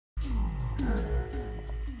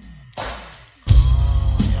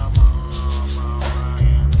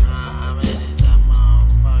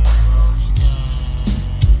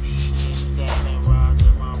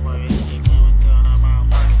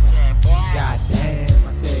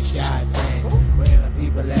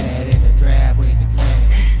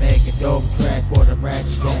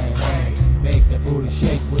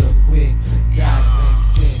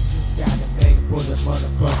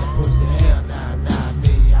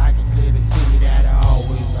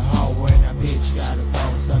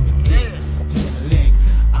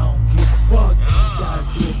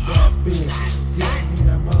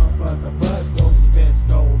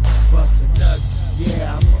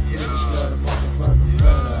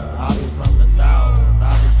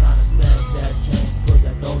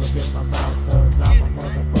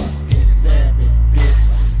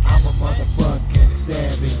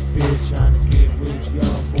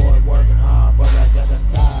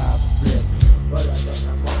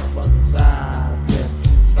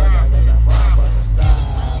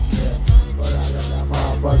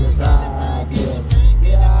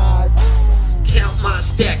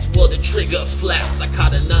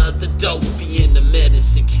the dopey in the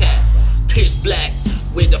medicine cap. Pierce black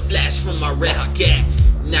with a flash from my red hot gat.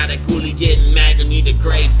 Now that Ghoule getting mad, I need a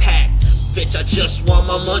grave pack. Bitch, I just want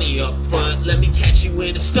my money up front. Let me catch you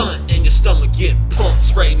in a stunt and your stomach get pumped.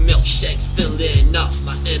 Spray milkshakes filling up.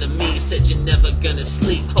 My enemy said you're never gonna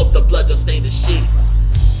sleep. Hope the blood don't stain the sheets.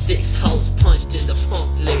 6 holes punched in the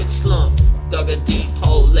pump, lid slump. Dug a deep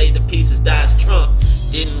hole, laid the pieces, dies trump.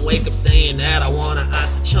 Didn't wake up saying that I wanna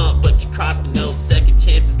ice a chump, but you crossed me, no second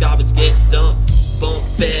chances, garbage get dumped. Bump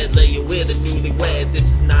bed, lay you with a newlywed.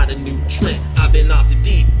 This is not a new trend, I've been off the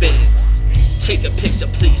deep end. Take a picture,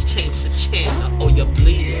 please change the channel, or you're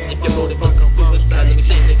bleeding. If your motive is to suicide, let me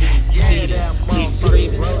say that you succeeded. Bleeding,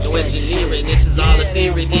 screaming, no engineering, this is all a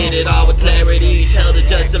theory. Did it all with clarity, tell the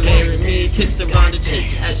judge to marry me. Kiss her on the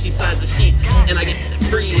cheek as she signs the sheet, and I get set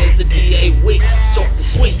free as the DA weeks. Short and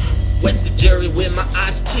sweet, wet the jury with my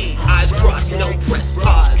iced tea. Eyes crossed, no press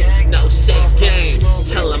pause, no say game.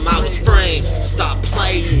 Tell him I was framed, stop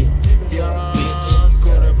playing, bitch.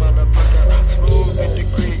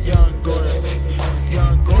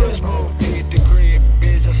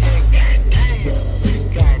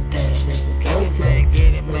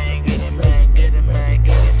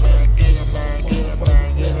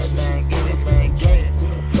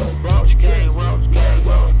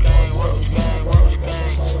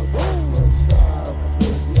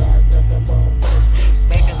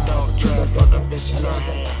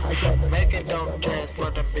 Make it don't dress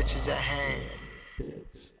for the bitches at hand.